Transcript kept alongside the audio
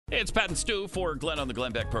it's Pat and Stu for Glenn on the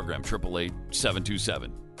Glenn Beck program.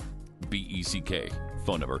 888-727-BECK.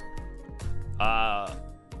 Phone number.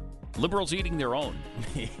 Liberals eating their own.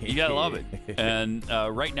 You got to love it. And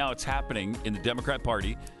right now it's happening in the Democrat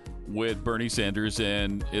Party with Bernie Sanders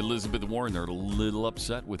and Elizabeth Warren. They're a little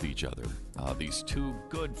upset with each other. These two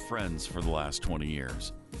good friends for the last 20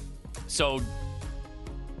 years. So,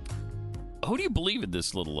 who do you believe in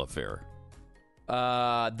this little affair?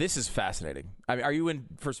 This is fascinating. I mean, are you in?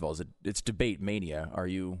 First of all, it's debate mania. Are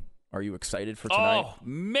you excited for tonight? Oh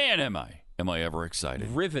man, am I ever excited?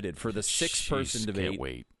 Riveted for the 6-person debate. Can't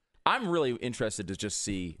wait. I'm really interested to just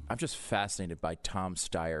see. I'm just fascinated by Tom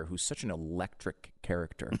Steyer, who's such an electric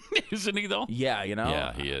character, isn't he? Though. Yeah, you know.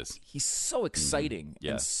 Yeah, he is. He's so exciting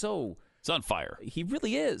and so. It's on fire. He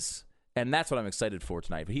really is. And that's what I'm excited for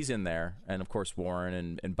tonight. But he's in there. And, of course,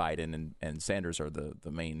 Warren and Biden and Sanders are the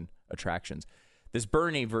main attractions. This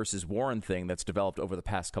Bernie versus Warren thing that's developed over the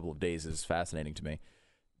past couple of days is fascinating to me.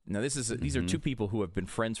 Now, these are two people who have been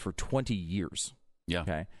friends for 20 years. Yeah.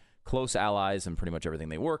 Okay. Close allies in pretty much everything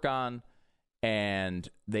they work on. And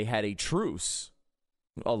they had a truce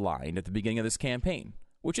aligned at the beginning of this campaign,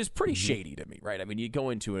 which is pretty shady to me, right? I mean, you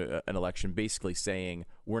go into an election basically saying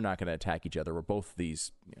we're not going to attack each other. We're both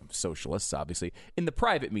these socialists, obviously. In the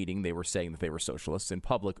private meeting, they were saying that they were socialists. In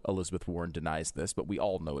public, Elizabeth Warren denies this, but we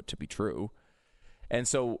all know it to be true. And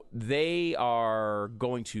so they are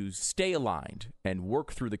going to stay aligned and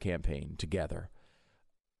work through the campaign together.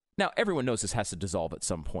 Now, everyone knows this has to dissolve at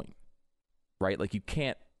some point, right? Like they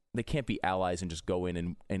can't be allies and just go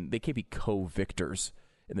in and they can't be co-victors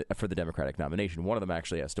for the Democratic nomination. One of them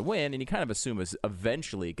actually has to win, and you kind of assume as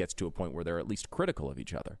eventually it gets to a point where they're at least critical of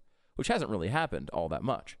each other, which hasn't really happened all that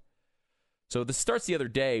much. So this starts the other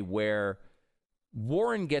day where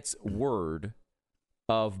Warren gets word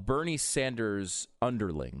of Bernie Sanders'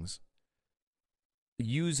 underlings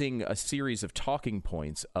using a series of talking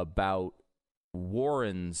points about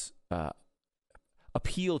Warren's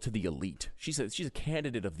appeal to the elite. She's a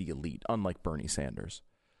candidate of the elite, unlike Bernie Sanders.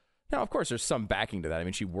 Now, of course, there's some backing to that. I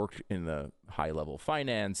mean, she worked in the high-level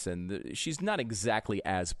finance, and she's not exactly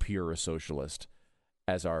as pure a socialist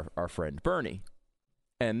as our friend Bernie.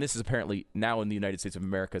 And this is apparently now in the United States of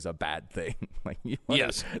America is a bad thing.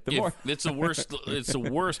 Yes, it's the worst. It's the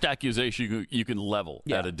worst accusation you can level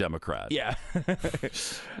at a Democrat. Yeah.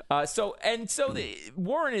 So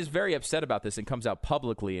Warren is very upset about this and comes out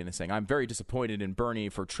publicly and is saying, "I'm very disappointed in Bernie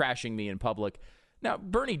for trashing me in public." Now,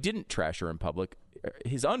 Bernie didn't trash her in public.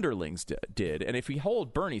 His underlings did. And if we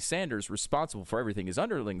hold Bernie Sanders responsible for everything his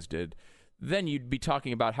underlings did, then you'd be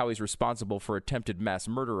talking about how he's responsible for attempted mass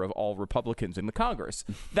murder of all Republicans in the Congress.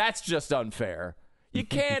 That's just unfair. You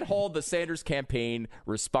can't hold the Sanders campaign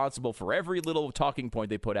responsible for every little talking point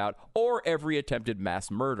they put out or every attempted mass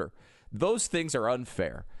murder. Those things are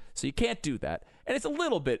unfair. So you can't do that. And it's a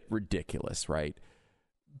little bit ridiculous, right?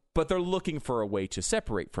 But they're looking for a way to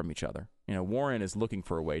separate from each other. Warren is looking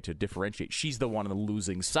for a way to differentiate. She's the one on the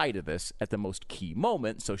losing side of this at the most key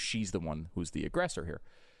moment, so she's the one who's the aggressor here.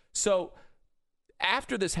 So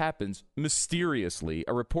after this happens, mysteriously,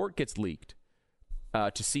 a report gets leaked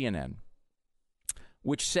to CNN,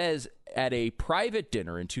 which says at a private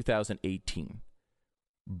dinner in 2018,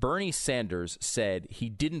 Bernie Sanders said he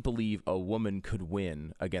didn't believe a woman could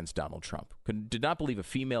win against Donald Trump, did not believe a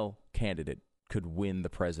female candidate could win the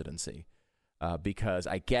presidency because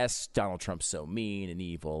I guess Donald Trump's so mean and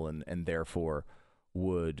evil and therefore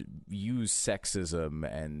would use sexism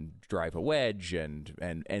and drive a wedge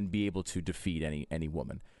and be able to defeat any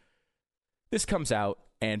woman. This comes out,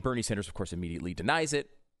 and Bernie Sanders, of course, immediately denies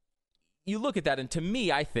it. You look at that, and to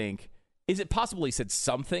me, I think, is it possible he said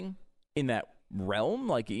something in that realm?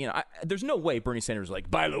 There's no way Bernie Sanders was like,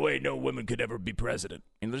 by the way, no woman could ever be president.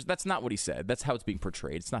 And that's not what he said. That's how it's being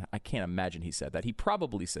portrayed. It's not. I can't imagine he said that. He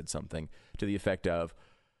probably said something to the effect of,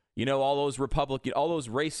 all those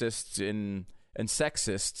racists and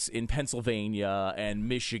sexists in Pennsylvania and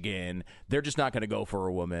Michigan, they're just not going to go for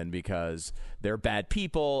a woman because they're bad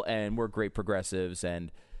people and we're great progressives. And,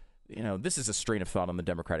 this is a strain of thought on the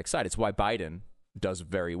Democratic side. It's why Biden does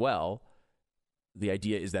very well. The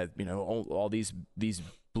idea is that, all these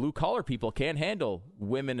blue-collar people can't handle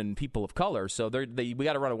women and people of color, so we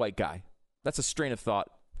got to run a white guy. That's a strain of thought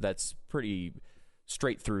that's pretty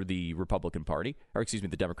straight through the Republican Party,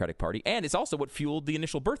 the Democratic Party, and it's also what fueled the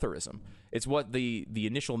initial birtherism. It's what the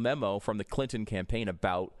initial memo from the Clinton campaign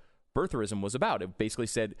about birtherism was about. It basically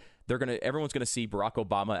said everyone's gonna see Barack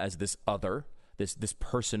Obama as this other, this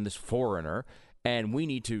person, this foreigner, and we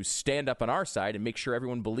need to stand up on our side and make sure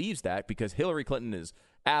everyone believes that because Hillary Clinton is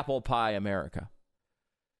apple pie America.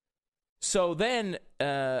 So then,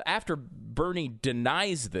 after Bernie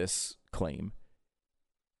denies this claim,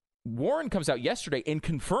 Warren comes out yesterday and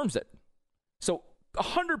confirms it. So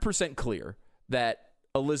 100% clear that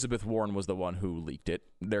Elizabeth Warren was the one who leaked it,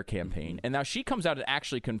 their campaign. And now she comes out and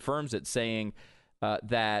actually confirms it, saying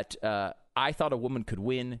that I thought a woman could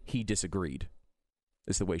win. He disagreed,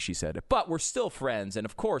 is the way she said it. But we're still friends, and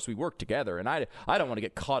of course we work together, and I don't want to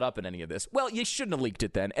get caught up in any of this. Well, you shouldn't have leaked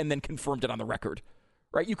it then, and then confirmed it on the record.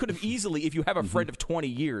 Right? You could have easily, if you have a friend of 20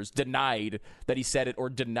 years, denied that he said it or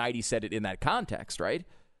denied he said it in that context, right?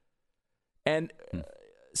 And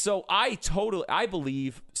so I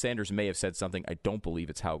believe Sanders may have said something. I don't believe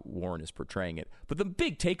it's how Warren is portraying it. But the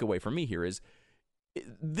big takeaway for me here is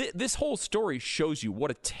this whole story shows you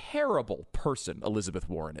what a terrible person Elizabeth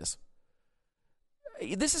Warren is.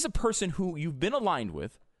 This is a person who you've been aligned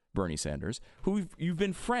with, Bernie Sanders, who you've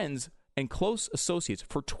been friends and close associates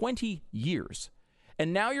for 20 years.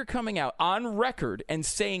 And now you're coming out on record and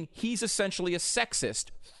saying he's essentially a sexist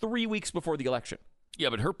 3 weeks before the election. Yeah,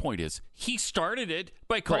 but her point is he started it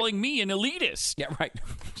by calling me an elitist. Yeah, right.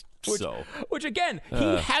 Which again,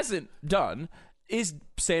 he hasn't done. Is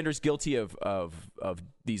Sanders guilty of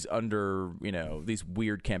these these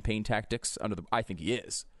weird campaign tactics I think he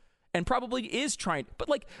is. And probably is trying, but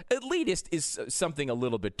like elitist is something a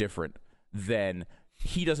little bit different than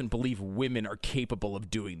he doesn't believe women are capable of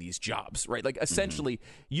doing these jobs, right? Like essentially,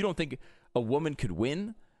 you don't think a woman could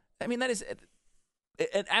win? I mean, that is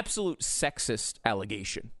an absolute sexist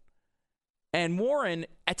allegation. And Warren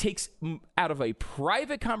takes out of a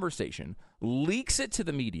private conversation, leaks it to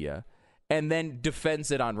the media, and then defends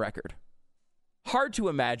it on record. Hard to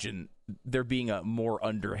imagine there being a more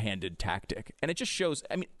underhanded tactic. And it just shows,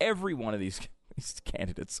 I mean, every one of these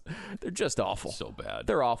candidates, they're just awful. So bad.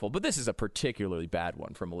 They're awful. But this is a particularly bad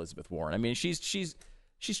one from Elizabeth Warren. I mean, she's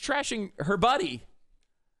trashing her buddy.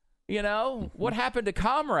 You know, what happened to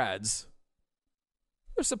comrades?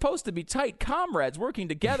 They're supposed to be tight comrades working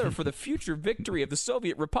together for the future victory of the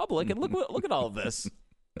Soviet Republic. And look at all of this.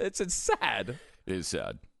 It's sad. It is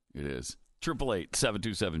sad. It is.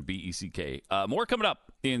 888-727-BECK. More coming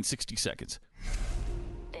up in 60 seconds.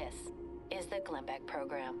 This is the Glenn Beck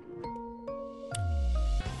Program.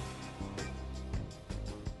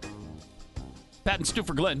 Pat and Stu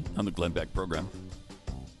for Glenn on the Glenn Beck Program.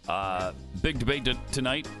 Big debate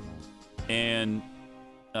tonight, and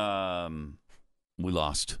we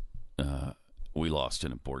lost. We lost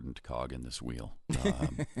an important cog in this wheel.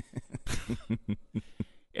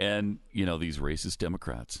 And, you know, these racist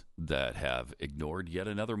Democrats that have ignored yet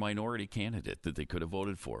another minority candidate that they could have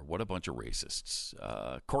voted for. What a bunch of racists.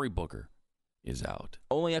 Cory Booker is out.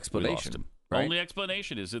 Only We explanation. lost him. Right? Only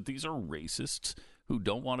explanation is that these are racists who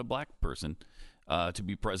don't want a black person to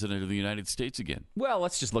be president of the United States again. Well,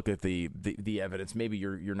 let's just look at the evidence. Maybe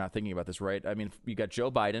you're not thinking about this right. I mean, you got Joe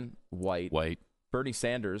Biden, white. Bernie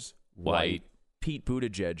Sanders, white. Pete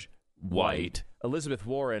Buttigieg, white. Elizabeth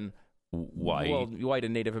Warren, white. Well, white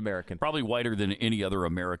and Native American. Probably whiter than any other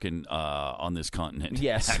American on this continent.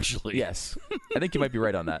 Yes. Actually. Yes. I think you might be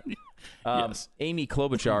right on that. Yes. Amy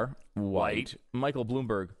Klobuchar, white. Michael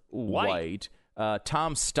Bloomberg, white.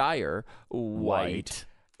 Tom Steyer, white.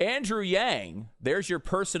 Andrew Yang, there's your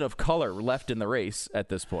person of color left in the race at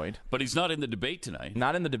this point. But he's not in the debate tonight.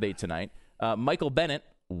 Not in the debate tonight. Michael Bennett,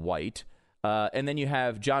 white. And then you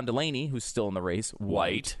have John Delaney, who's still in the race,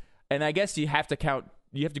 white. And I guess you have to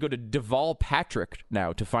go to Deval Patrick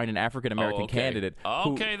now to find an African-American candidate.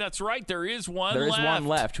 Okay, that's right. There is one left. There is one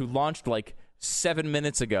left who launched like 7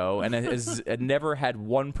 minutes ago and has never had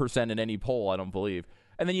 1% in any poll, I don't believe.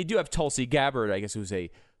 And then you do have Tulsi Gabbard, I guess, who's a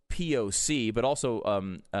POC, but also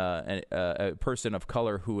a person of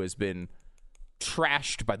color who has been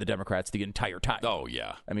trashed by the Democrats the entire time. Oh,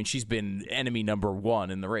 yeah. I mean, she's been enemy number one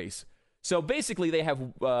in the race. So basically, they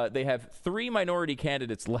have three minority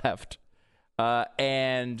candidates left,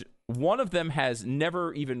 and one of them has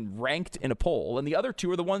never even ranked in a poll, and the other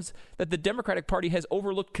two are the ones that the Democratic Party has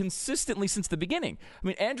overlooked consistently since the beginning. I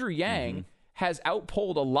mean, Andrew Yang has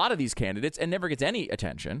outpolled a lot of these candidates and never gets any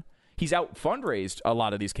attention. He's out-fundraised a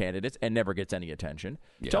lot of these candidates and never gets any attention.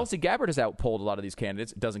 Yeah. Tulsi Gabbard has outpolled a lot of these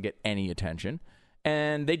candidates, doesn't get any attention,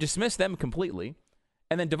 and they dismiss them completely.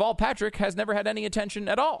 And then Deval Patrick has never had any attention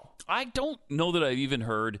at all. I don't know that I've even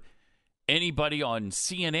heard anybody on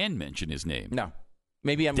CNN mention his name. No.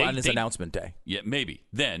 Maybe on his announcement day. Yeah, maybe.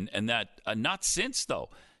 Then, and that, not since, though.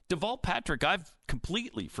 Deval Patrick, I've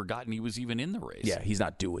completely forgotten he was even in the race. Yeah, he's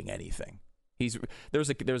not doing anything.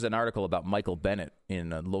 There's an article about Michael Bennett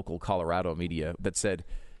in a local Colorado media that said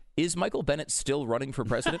is Michael Bennet still running for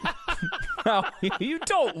president? No, you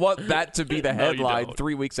don't want that to be the headline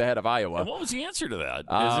 3 weeks ahead of Iowa. And what was the answer to that?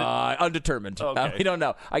 Undetermined. Okay. We don't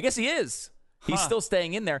know. I guess he is. He's still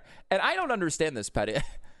staying in there. And I don't understand this, Patty.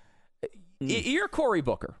 You're Cory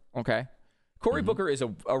Booker, okay? Cory Booker is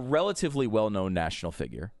a relatively well-known national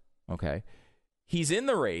figure, okay? He's in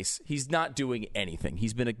the race. He's not doing anything.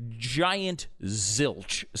 He's been a giant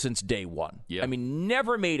zilch since day one. Yep. I mean,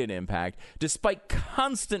 never made an impact, despite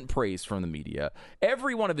constant praise from the media.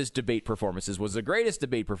 Every one of his debate performances was the greatest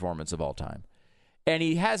debate performance of all time. And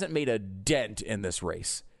he hasn't made a dent in this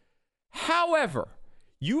race. However,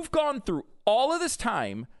 you've gone through all of this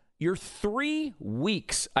time. You're 3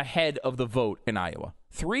 weeks ahead of the vote in Iowa.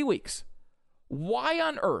 3 weeks. Why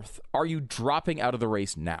on earth are you dropping out of the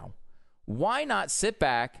race now? Why not sit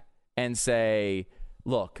back and say,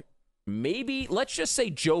 look, maybe let's just say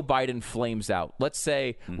Joe Biden flames out. Let's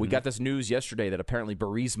say we got this news yesterday that apparently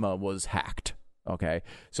Burisma was hacked. Okay.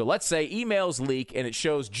 So let's say emails leak and it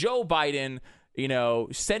shows Joe Biden,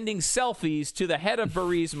 sending selfies to the head of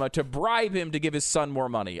Burisma to bribe him to give his son more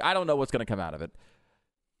money. I don't know what's going to come out of it.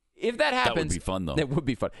 If that happens, that would be fun, though. It would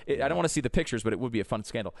be fun. I don't want to see the pictures, but it would be a fun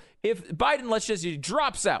scandal. If Biden, he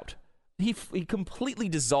drops out. He completely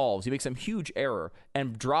dissolves. He makes some huge error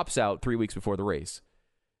and drops out 3 weeks before the race.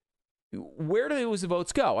 Where do those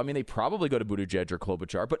votes go? I mean, they probably go to Buttigieg or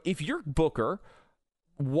Klobuchar. But if you're Booker,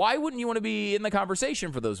 why wouldn't you want to be in the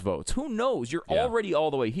conversation for those votes? Who knows? You're already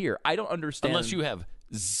all the way here. I don't understand. Unless you have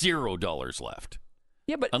 $0 left.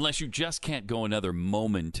 Yeah, but unless you just can't go another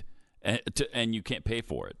moment and you can't pay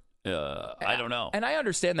for it. I don't know. And I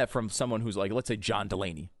understand that from someone who's like, let's say John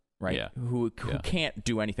Delaney. Right? Yeah. Who can't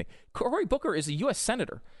do anything. Cory Booker is a U.S.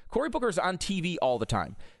 senator. Cory Booker is on TV all the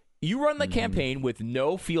time. You run the campaign with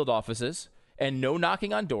no field offices and no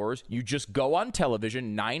knocking on doors. You just go on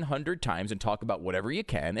television 900 times and talk about whatever you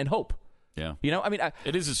can and hope. Yeah.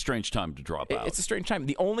 It is a strange time to drop out. It's a strange time.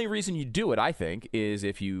 The only reason you do it, I think, is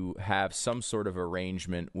if you have some sort of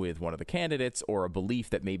arrangement with one of the candidates or a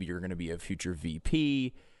belief that maybe you're going to be a future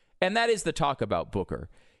VP. And that is the talk about Booker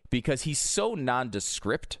because he's so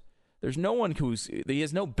nondescript. There's no one he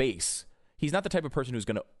has no base. He's not the type of person who's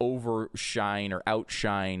going to overshine or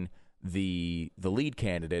outshine the lead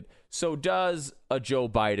candidate. So does a Joe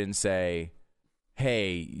Biden say,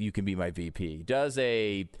 hey, you can be my VP? Does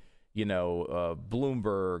a,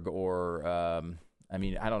 Bloomberg or, I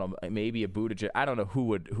don't know, maybe a Buttigieg. I don't know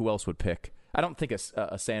who else would pick. I don't think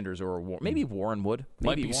a Sanders or a Warren. Maybe Warren would.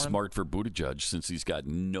 Might be smart for Buttigieg since he's got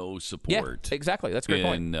no support. Yeah, exactly. That's a great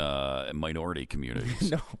point. In minority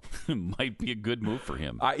communities. No. Might be a good move for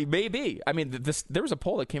him. Maybe. I mean, there was a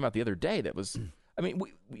poll that came out the other day that was,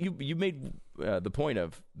 you made the point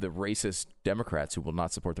of the racist Democrats who will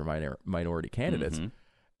not support their minority candidates.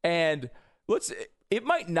 And it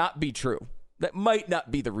might not be true. That might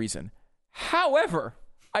not be the reason. However,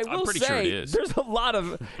 I will say sure it is. There's a lot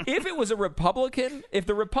of if it was a Republican, if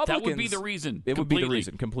the Republicans that would be the reason. It would be the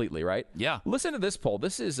reason completely, right? Yeah. Listen to this poll.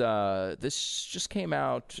 This just came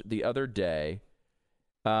out the other day.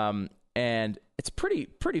 And it's pretty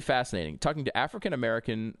fascinating. Talking to African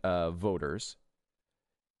American voters,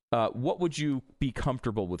 what would you be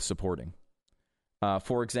comfortable with supporting?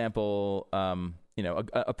 For example,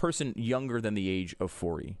 a person younger than the age of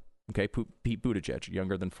 40. Okay, Pete Buttigieg,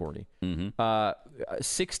 younger than 40.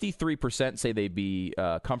 63% say they'd be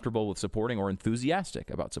comfortable with supporting or enthusiastic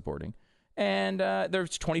about supporting. And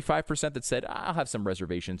there's 25% that said, I'll have some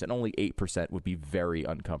reservations, and only 8% would be very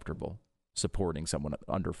uncomfortable supporting someone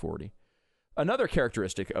under 40. Another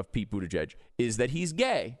characteristic of Pete Buttigieg is that he's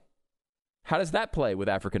gay. How does that play with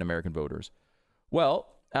African-American voters? Well,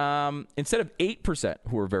 instead of 8%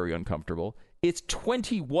 who are very uncomfortable, it's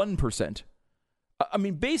 21%. I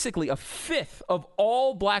mean, basically, a fifth of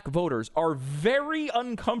all black voters are very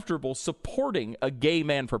uncomfortable supporting a gay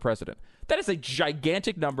man for president. That is a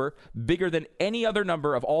gigantic number, bigger than any other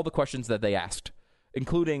number of all the questions that they asked,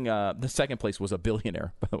 including the second place was a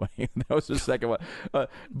billionaire, by the way. That was the second one.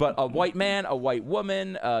 But a white man, a white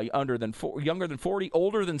woman, younger than 40,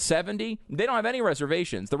 older than 70, they don't have any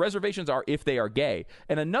reservations. The reservations are if they are gay.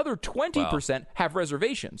 And another 20% have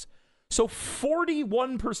reservations. So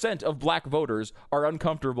 41% of black voters are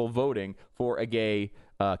uncomfortable voting for a gay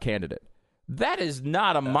candidate. That is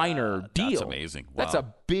not a minor deal. That's amazing. Wow. That's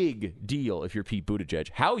a big deal if you're Pete Buttigieg.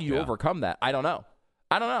 How you overcome that, I don't know.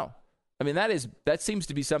 I mean, that seems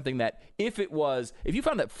to be something that if you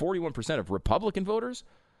found that 41% of Republican voters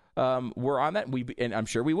were on that, and I'm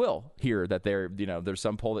sure we will hear that there's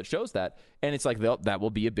some poll that shows that, and it's like that will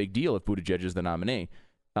be a big deal if Buttigieg is the nominee.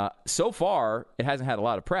 So far, it hasn't had a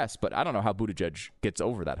lot of press, but I don't know how Buttigieg gets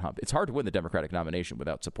over that hump. It's hard to win the Democratic nomination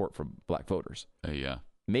without support from black voters. Yeah.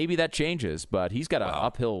 Maybe that changes, but he's got an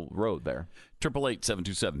uphill road there.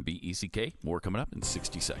 888-727-BECK. More coming up in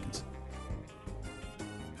 60 seconds.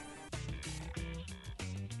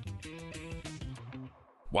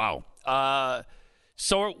 Wow.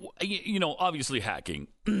 So, obviously hacking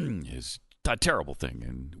is a terrible thing,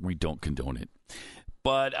 and we don't condone it.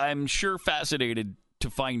 But I'm sure fascinated to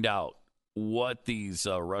find out what these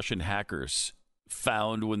Russian hackers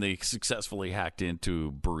found when they successfully hacked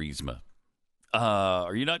into Burisma.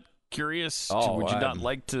 Are you not curious? Would you not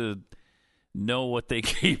like to know what they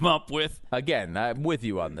came up with? Again, I'm with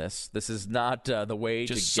you on this. This is not the way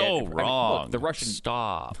to get... Just so wrong. Look, the Russian...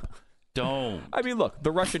 Stop. Don't. I mean, look,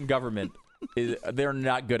 the Russian government... they're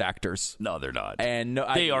not good actors. No, they're not. And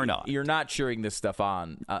they are not. You're not cheering this stuff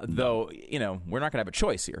on, though. We're not going to have a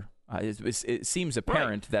choice here. It seems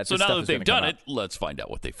apparent that. So this now stuff that is they've done come it, let's find out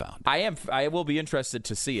what they found. I will be interested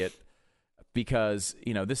to see it because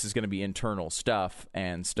this is going to be internal stuff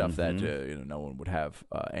and stuff that no one would have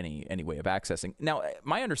any way of accessing. Now,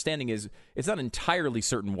 my understanding is it's not entirely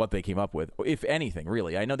certain what they came up with, if anything.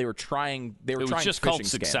 Really, I know they were trying. It was just called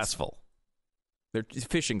successful. They're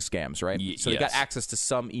phishing scams, right? So they got access to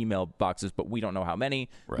some email boxes, but we don't know how many.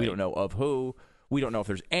 Right. We don't know of who. We don't know if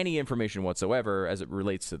there's any information whatsoever as it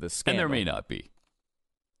relates to this scam. And there may not be.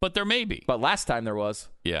 But there may be. But last time there was.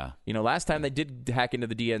 Yeah. Last time they did hack into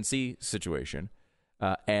the DNC situation,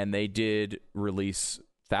 and they did release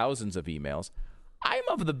thousands of emails. I'm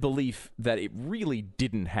of the belief that it really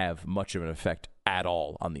didn't have much of an effect at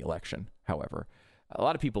all on the election, however. A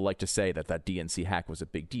lot of people like to say that DNC hack was a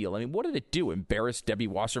big deal. I mean, what did it do? Embarrass Debbie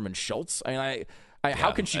Wasserman Schultz? I mean,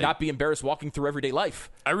 how can she not be embarrassed walking through everyday life?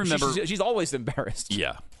 I remember she's always embarrassed.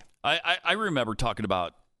 Yeah, I remember talking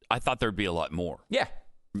about. I thought there'd be a lot more. Yeah,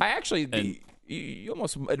 I actually you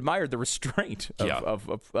almost admired the restraint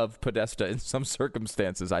of Podesta in some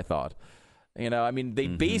circumstances. I thought, I mean, they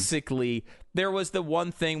basically there was the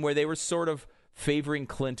one thing where they were sort of favoring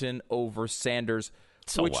Clinton over Sanders.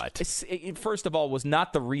 So which, what? First of all, was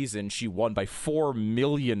not the reason she won by 4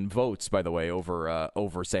 million votes, by the way,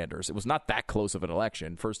 over Sanders. It was not that close of an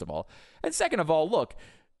election, first of all. And second of all, look,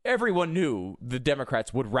 everyone knew the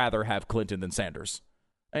Democrats would rather have Clinton than Sanders.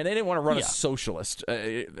 And they didn't want to run a socialist.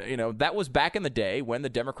 That was back in the day when the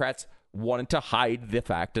Democrats wanted to hide the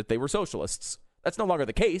fact that they were socialists. That's no longer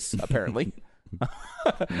the case, apparently.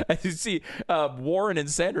 As you see, Warren and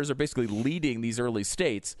Sanders are basically leading these early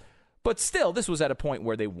states. But still, this was at a point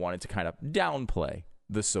where they wanted to kind of downplay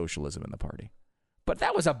the socialism in the party. But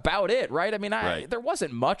that was about it, right? I mean, there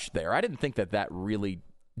wasn't much there. I didn't think that really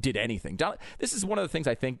did anything. This is one of the things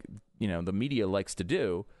I think, the media likes to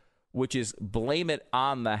do, which is blame it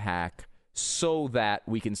on the hack so that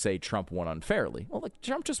we can say Trump won unfairly. Well,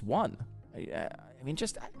 Trump just won. I mean,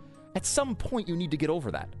 just at some point you need to get over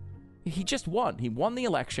that. He just won. He won the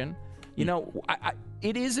election.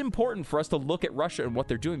 It is important for us to look at Russia and what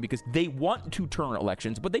they're doing because they want to turn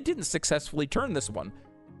elections, but they didn't successfully turn this one.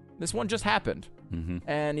 This one just happened. Mm-hmm.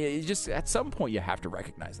 And you just at some point you have to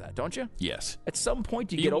recognize that, don't you? Yes. At some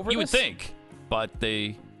point you get over this. You would think, but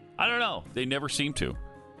I don't know. They never seem to.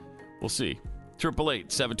 We'll see.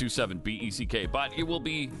 888-727-BECK. But it will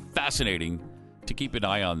be fascinating to keep an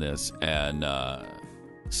eye on this and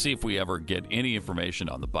see if we ever get any information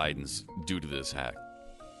on the Bidens due to this hack.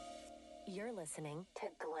 You're listening to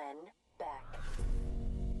Glenn Beck.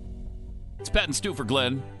 It's Pat and Stu for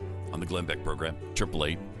Glenn on the Glenn Beck program.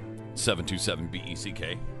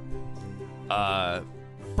 888-727-BECK.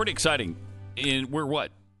 Pretty exciting. We're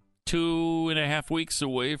 2.5 weeks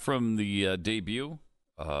away from the debut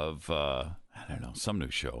of some new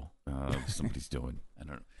show somebody's doing. I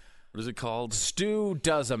don't know. What is it called? Stu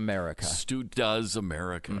Does America. Stu Does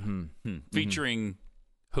America. Mm-hmm. Featuring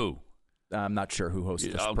who? I'm not sure who hosts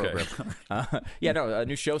this program. A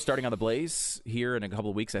new show starting on The Blaze here in a couple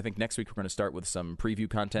of weeks. I think next week we're going to start with some preview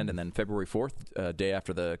content, and then February 4th, day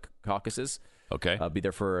after the caucuses. Okay. I'll be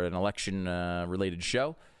there for an election-related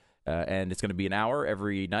show, and it's going to be an hour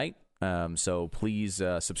every night. So please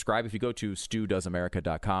subscribe. If you go to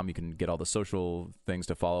StuDoesAmerica.com, you can get all the social things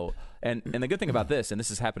to follow. And the good thing about this, and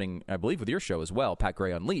this is happening, I believe, with your show as well, Pat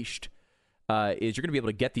Gray Unleashed, is you're going to be able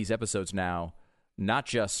to get these episodes now, not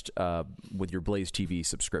just with your Blaze TV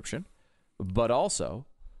subscription, but also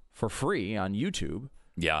for free on YouTube.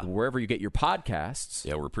 Yeah. Wherever you get your podcasts.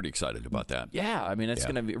 Yeah, we're pretty excited about that. Yeah, I mean, it's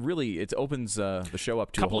going to be really, it opens the show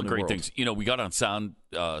up to a whole new world. Couple of great things. We got on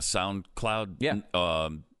SoundCloud. Yeah.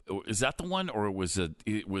 Is that the one, or was it?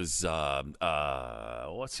 It was.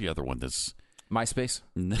 What's the other one? This MySpace,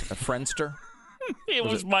 a Friendster. It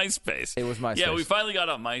was MySpace. It was MySpace. Yeah, we finally got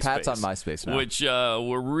on MySpace. Pat's on MySpace now. Which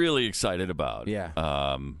we're really excited about. Yeah.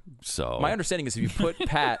 So my understanding is if you put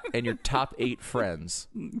Pat and your top 8 friends,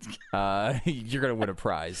 you're going to win a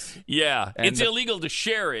prize. Yeah. And it's illegal to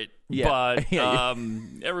share it, but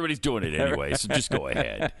everybody's doing it anyway, so just go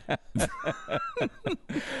ahead.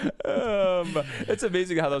 It's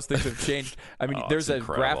amazing how those things have changed. I mean, there's a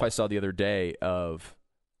graph I saw the other day of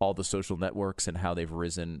all the social networks and how they've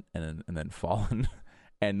risen and then fallen.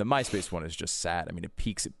 And the MySpace one is just sad. I mean, it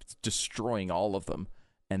peaks, it's destroying all of them,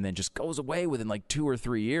 and then just goes away within like 2 or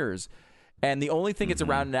 3 years. And the only thing it's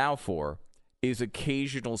around now for is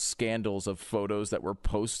occasional scandals of photos that were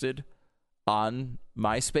posted on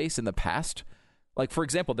MySpace in the past. Like, for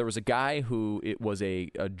example, there was a guy who it was a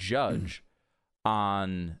judge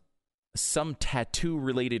on some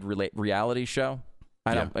tattoo-related reality show.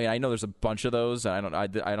 I know there's a bunch of those. I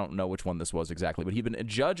don't know which one this was exactly, but he'd been a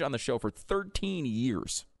judge on the show for 13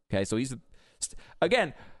 years. Okay, so he's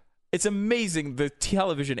again. It's amazing the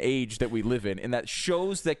television age that we live in that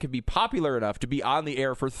shows that can be popular enough to be on the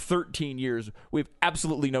air for 13 years, we have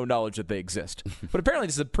absolutely no knowledge that they exist. But apparently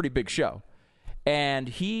this is a pretty big show.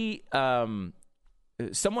 And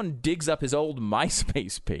someone digs up his old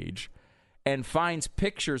MySpace page and finds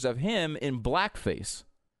pictures of him in blackface.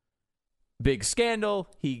 Big scandal.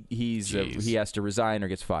 He has to resign or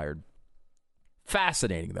gets fired.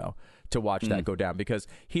 Fascinating, though, to watch that go down, because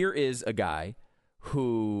here is a guy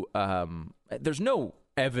who there's no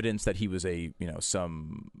evidence that he was there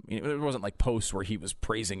wasn't like posts where he was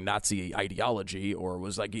praising Nazi ideology or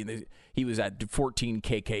was like he was at 14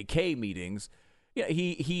 KKK meetings. Yeah,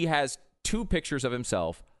 he has 2 pictures of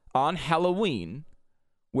himself on Halloween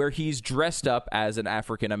where he's dressed up as an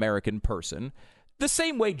African American person, the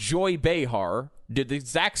same way Joy Behar did the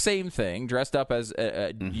exact same thing, dressed up as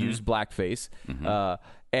used blackface.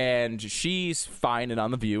 And she's fine and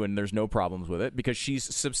on The View, and there's no problems with it because she's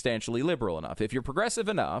substantially liberal enough. If you're progressive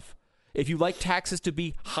enough, if you like taxes to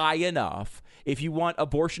be high enough, if you want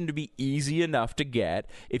abortion to be easy enough to get,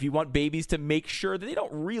 if you want babies to make sure that they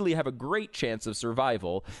don't really have a great chance of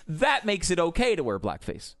survival, that makes it okay to wear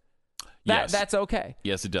blackface. That's okay.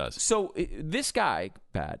 Yes, it does. So this guy,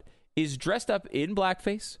 Pat, is dressed up in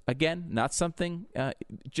blackface. Again, not something,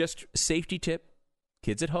 just safety tip.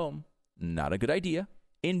 Kids at home, not a good idea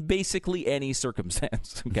in basically any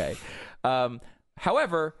circumstance. Okay.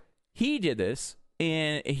 However, he did this,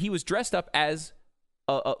 and he was dressed up as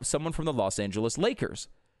someone from the Los Angeles Lakers.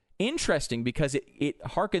 Interesting, because it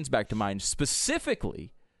harkens back to mind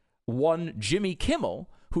specifically one Jimmy Kimmel,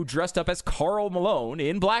 who dressed up as Karl Malone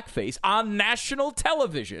in blackface on national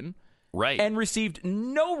television. Right. And received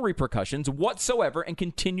no repercussions whatsoever, and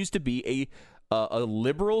continues to be a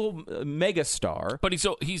liberal megastar. But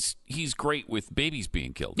he's great with babies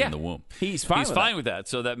being killed in the womb. He's fine with that.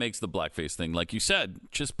 So that makes the blackface thing, like you said,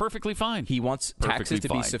 just perfectly fine. He wants taxes to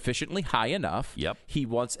be sufficiently high enough. Yep. He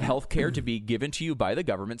wants health care to be given to you by the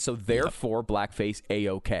government, so therefore blackface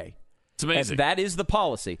A-OK. It's amazing. And that is the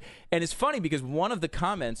policy. And it's funny because one of the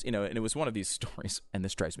comments, and it was one of these stories, and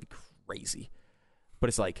this drives me crazy, but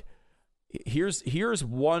it's like, here's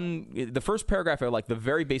the first paragraph are like the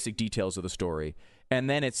very basic details of the story, and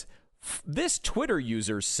then it's this Twitter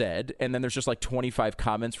user said, and then there's just like 25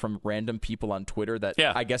 comments from random people on Twitter that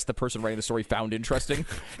I guess the person writing the story found interesting.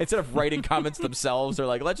 Instead of writing comments themselves, they're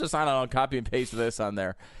like, let's just, I don't know, copy and paste this on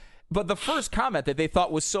there. But the first comment that they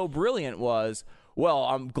thought was so brilliant was, well,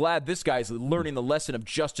 I'm glad this guy's learning the lesson of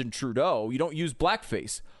Justin Trudeau. You don't use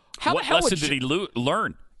blackface. What lesson did he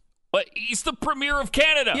learn? Well, he's the premier of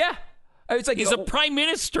Canada. Yeah. It's like he's a prime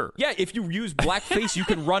minister. Yeah, if you use blackface, you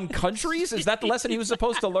can run countries. Is that the lesson he was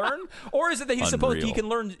supposed to learn, or is it that he's supposed he can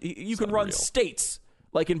learn? You can run states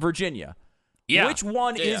like in Virginia. Yeah. Which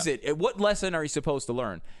one is it? What lesson are you supposed to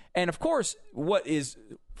learn? And of course, what is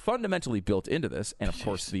fundamentally built into this, and of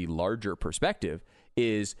course the larger perspective,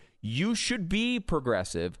 is you should be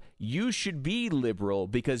progressive, you should be liberal,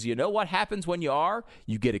 because you know what happens when you are?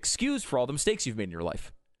 You get excused for all the mistakes you've made in your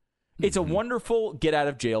life. It's a wonderful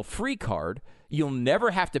get-out-of-jail-free card. You'll never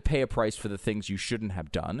have to pay a price for the things you shouldn't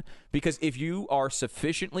have done, because if you are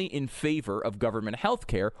sufficiently in favor of government health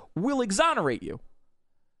care, we'll exonerate you.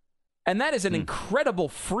 And that is an incredible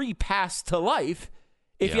free pass to life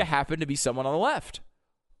if you happen to be someone on the left.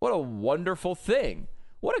 What a wonderful thing.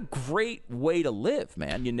 What a great way to live,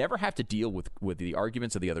 man. You never have to deal with the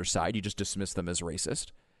arguments of the other side. You just dismiss them as racist.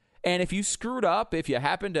 And if you screwed up, if you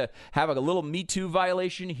happen to have a little Me Too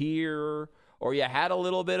violation here, or you had a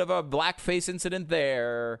little bit of a blackface incident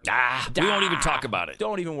there, we won't even talk about it.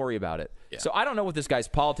 Don't even worry about it. Yeah. So I don't know what this guy's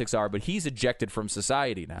politics are, but he's ejected from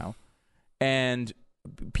society now. And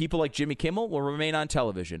people like Jimmy Kimmel will remain on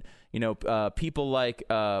television. People like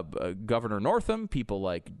Governor Northam, people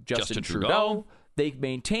like Justin Trudeau. They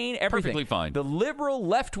maintain everything. Perfectly fine. The liberal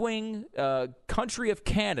left-wing country of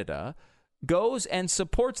Canada goes and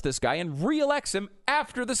supports this guy and reelects him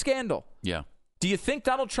after the scandal. Yeah. Do you think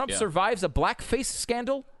Donald Trump survives a blackface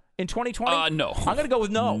scandal in 2020? No. I'm going to go with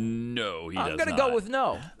no. No, he does not. I'm going to go with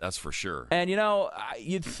no. That's for sure. And,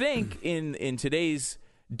 you'd think in today's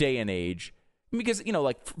day and age, because,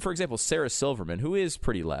 for example, Sarah Silverman, who is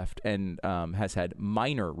pretty left and has had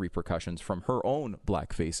minor repercussions from her own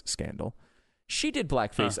blackface scandal, she did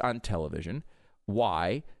blackface on television.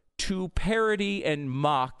 Why? To parody and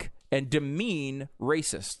mock and demean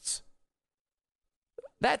racists.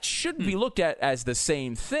 That shouldn't be looked at as the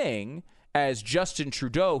same thing as Justin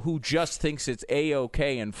Trudeau, who just thinks it's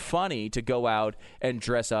A-OK and funny to go out and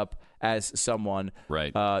dress up as someone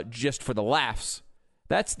just for the laughs.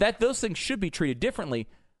 Those things should be treated differently.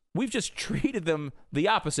 We've just treated them the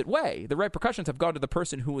opposite way. The repercussions have gone to the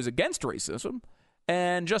person who is against racism,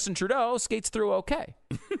 and Justin Trudeau skates through okay.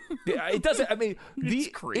 It doesn't. I mean,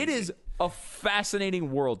 it is a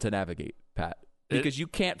fascinating world to navigate, Pat, because you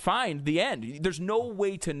can't find the end. There's no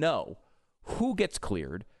way to know who gets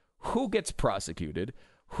cleared, who gets prosecuted,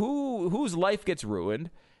 whose life gets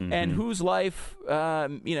ruined, and whose life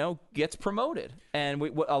gets promoted. And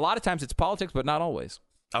a lot of times it's politics, but not always.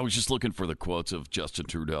 I was just looking for the quotes of Justin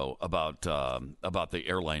Trudeau about the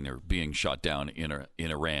airliner being shot down in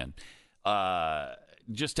Iran.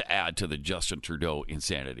 Just to add to the Justin Trudeau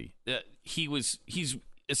insanity, he's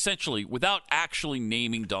essentially, without actually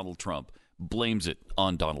naming Donald Trump, blames it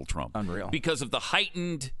on Donald Trump. Unreal. Because of the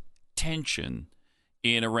heightened tension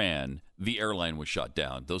in Iran, the airline was shot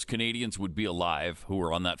down. Those Canadians would be alive who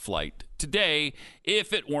were on that flight today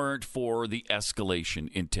if it weren't for the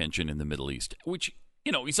escalation in tension in the Middle East, which,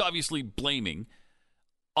 he's obviously blaming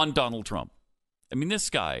on Donald Trump. I mean, this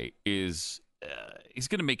guy is... he's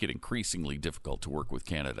going to make it increasingly difficult to work with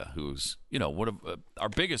Canada, who's, one of our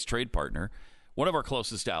biggest trade partner, one of our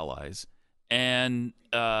closest allies. And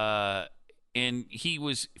he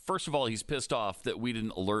was, first of all, he's pissed off that we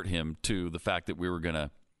didn't alert him to the fact that we were going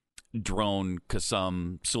to drone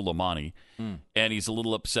Qasem Soleimani. And he's a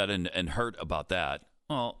little upset and hurt about that.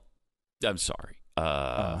 Well, I'm sorry.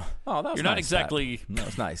 That was you're nice, not exactly. That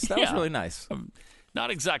was nice. That was really nice. Not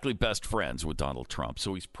exactly best friends with Donald Trump,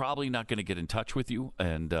 so he's probably not going to get in touch with you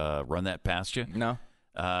and run that past you. No.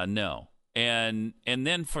 No. And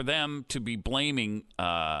then for them to be blaming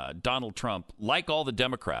Donald Trump, like all the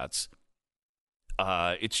Democrats,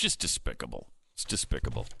 it's just despicable. It's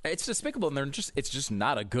despicable. It's despicable, and it's just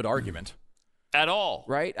not a good argument. At all.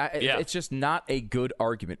 Right? It's just not a good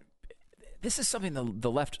argument. This is something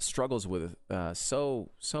the left struggles with so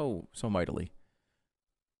mightily.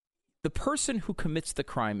 The person who commits the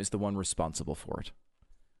crime is the one responsible for it.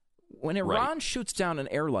 When Iran shoots down an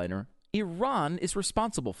airliner, Iran is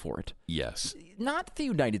responsible for it. Yes. Not the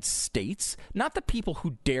United States, not the people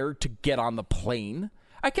who dared to get on the plane.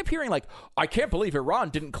 I kept hearing, I can't believe Iran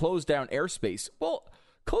didn't close down airspace. Well,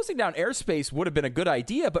 closing down airspace would have been a good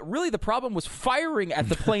idea, but really the problem was firing at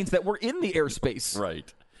the planes that were in the airspace.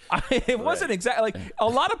 Right. It wasn't exactly a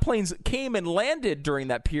lot of planes came and landed during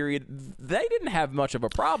that period. They didn't have much of a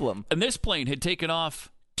problem. And this plane had taken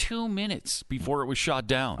off 2 minutes before it was shot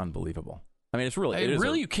down. Unbelievable. I mean, it's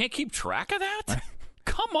really... You can't keep track of that?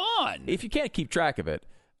 Come on. If you can't keep track of it,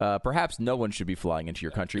 perhaps no one should be flying into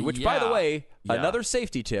your country, which, by the way, another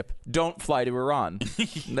safety tip, don't fly to Iran.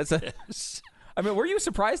 I mean, were you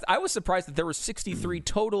surprised? I was surprised that there were 63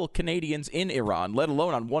 total Canadians in Iran, let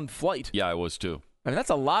alone on one flight. Yeah, I was too. I mean,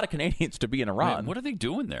 that's a lot of Canadians to be in Iran. Man, what are they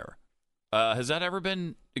doing there? Has that ever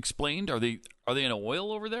been explained? Are they in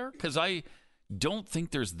oil over there? Because I don't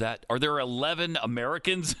think there's that. Are there 11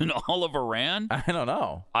 Americans in all of Iran? I don't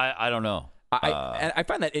know. I don't know. I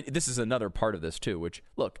find that this is another part of this too. Which,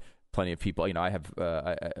 look, plenty of people. I have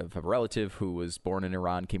a relative who was born in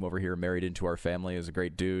Iran, came over here, married into our family, is a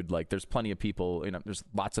great dude. There's plenty of people. There's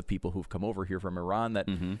lots of people who've come over here from Iran that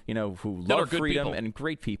who love freedom people. And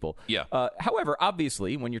great people. Yeah. However,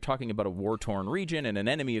 obviously, when you're talking about a war-torn region and an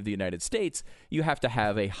enemy of the United States, you have to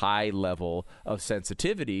have a high level of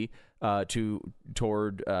sensitivity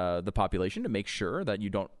toward the population to make sure that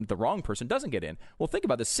the wrong person doesn't get in. Well, think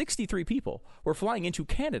about this: 63 people were flying into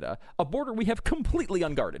Canada, a border we have completely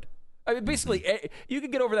unguarded. I mean, basically, you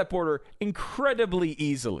could get over that border incredibly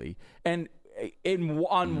easily. And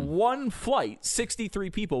on one flight, 63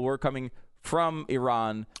 people were coming from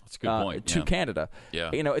Iran That's a good point. to Canada. Yeah.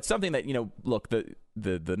 It's something that, look,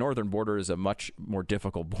 the northern border is a much more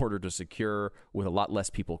difficult border to secure with a lot less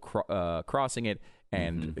people crossing it,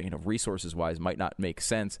 and resources-wise might not make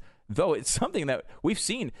sense. Though it's something that we've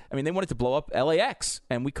seen. I mean, they wanted to blow up LAX,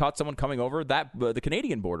 and we caught someone coming over the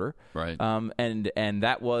Canadian border. Right. And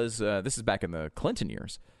that was this is back in the Clinton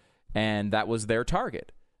years, and that was their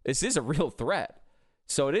target. This is a real threat.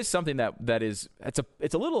 So it is something that is it's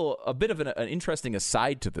a bit of an interesting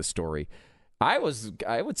aside to this story. I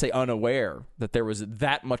would say unaware that there was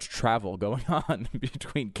that much travel going on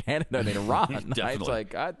between Canada and Iran. It's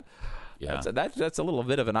like that's a little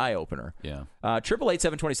bit of an eye opener. Yeah.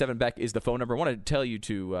 888-727 Beck is the phone number. I want to tell you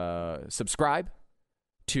to subscribe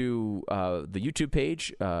to the YouTube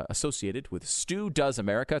page associated with Stu Does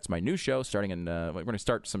America. It's my new show starting in. We're going to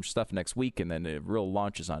start some stuff next week, and then it real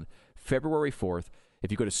launches on February 4th. If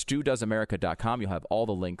you go to StuDoesAmerica.com, you'll have all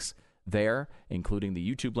the links there, including the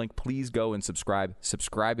YouTube link. Please go and subscribe.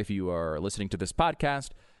 Subscribe if you are listening to this podcast.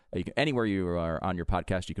 Anywhere you are on your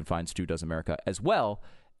podcast, you can find Stu Does America, as well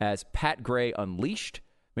as Pat Gray Unleashed.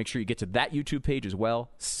 Make sure you get to that YouTube page as well.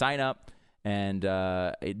 Sign up and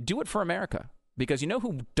do it for America. Because you know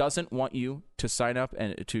who doesn't want you to sign up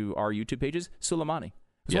to our YouTube pages? Soleimani. It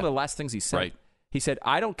was one of the last things he said. Right. He said,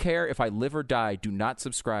 I don't care if I live or die, do not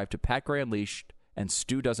subscribe to Pat Gray Unleashed and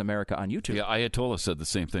Stu Does America on YouTube. Yeah, Ayatollah said the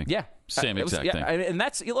same thing. Yeah. Same exact thing. And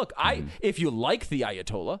that's, look, if you like the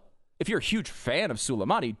Ayatollah, if you're a huge fan of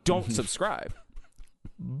Soleimani, don't subscribe.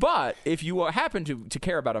 But if you happen to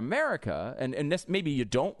care about America, and maybe you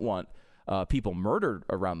don't want people murdered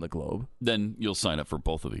around the globe, then you'll sign up for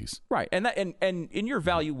both of these. Right. And your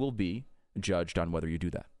value will be judged on whether you do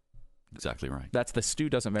that. Exactly right. That's the Stu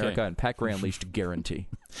Does America and Pat Gray Unleashed guarantee.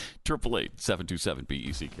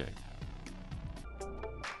 888-727-BECK.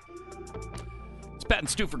 It's Pat and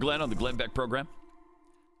Stu for Glenn on the Glenn Beck program.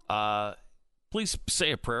 Please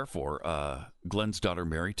say a prayer for Glenn's daughter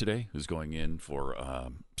Mary today, who's going in for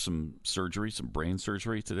some surgery, some brain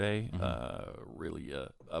surgery today. Really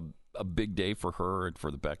a big day for her and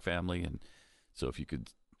for the Beck family. And so if you could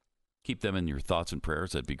keep them in your thoughts and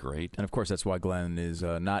prayers, that'd be great. And, of course, that's why Glenn is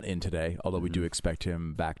not in today, although we do expect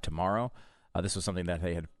him back tomorrow. This was something that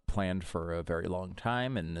they had planned for a very long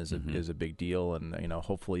time and is a big deal. And,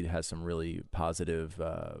 hopefully it has some really positive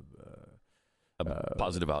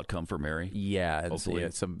positive outcome for Mary. Yeah, hopefully.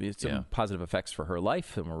 Some positive effects for her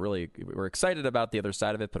life, and we're excited about the other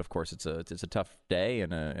side of it. But of course, it's a tough day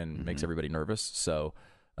and makes everybody nervous. So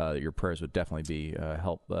your prayers would definitely be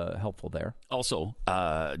helpful there. Also,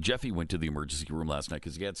 Jeffy went to the emergency room last night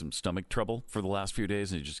because he had some stomach trouble for the last few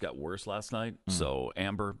days, and it just got worse last night. So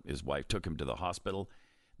Amber, his wife, took him to the hospital.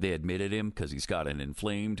 They admitted him because he's got an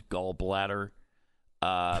inflamed gallbladder,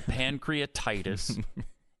 pancreatitis.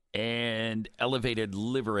 And elevated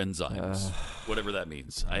liver enzymes, whatever that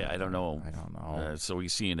means. I don't know. I don't know. So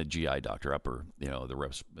he's seeing a GI doctor upper,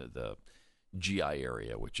 the GI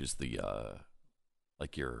area, which is the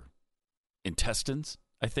like your intestines,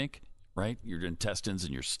 I think, right? Your intestines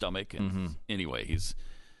and your stomach. And anyway,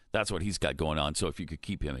 that's what he's got going on. So if you could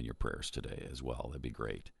keep him in your prayers today as well, that'd be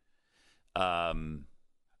great.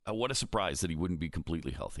 What a surprise that he wouldn't be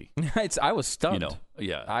completely healthy. I was stunned.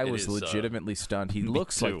 I was legitimately stunned. He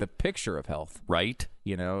looks like the picture of health. Right?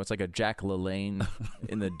 It's like a Jack LaLanne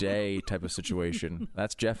in the day type of situation.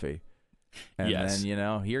 That's Jeffy. And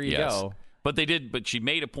then, here you go. But she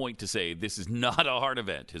made a point to say this is not a heart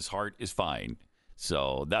event. His heart is fine.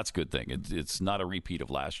 So that's a good thing. It's not a repeat of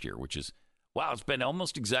last year, which is, wow, it's been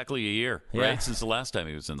almost exactly a year, right? Since the last time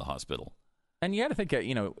he was in the hospital. And you got to think,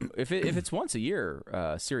 if it's once a year,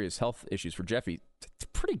 serious health issues for Jeffy, it's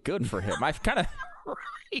pretty good for him. I kind of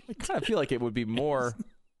feel like it would be more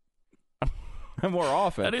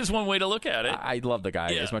often. That is one way to look at it. I love the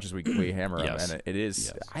guy as much as we hammer him, and it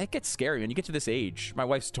is. It gets scary when you get to this age. My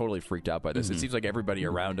wife's totally freaked out by this. It seems like everybody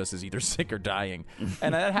around us is either sick or dying,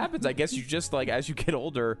 and that happens. I guess you just as you get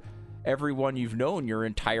older. Everyone you've known your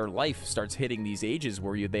entire life starts hitting these ages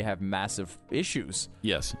where they have massive issues.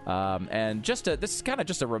 Yes. And this is kind of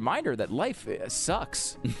just a reminder that life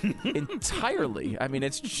sucks entirely. I mean,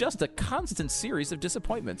 it's just a constant series of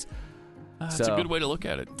disappointments. It's a good way to look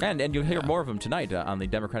at it. And you'll hear more of them tonight on the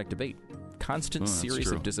Democratic debate. Constant series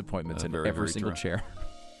of disappointments in every single chair.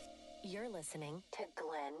 You're listening to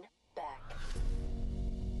Glenn Beck.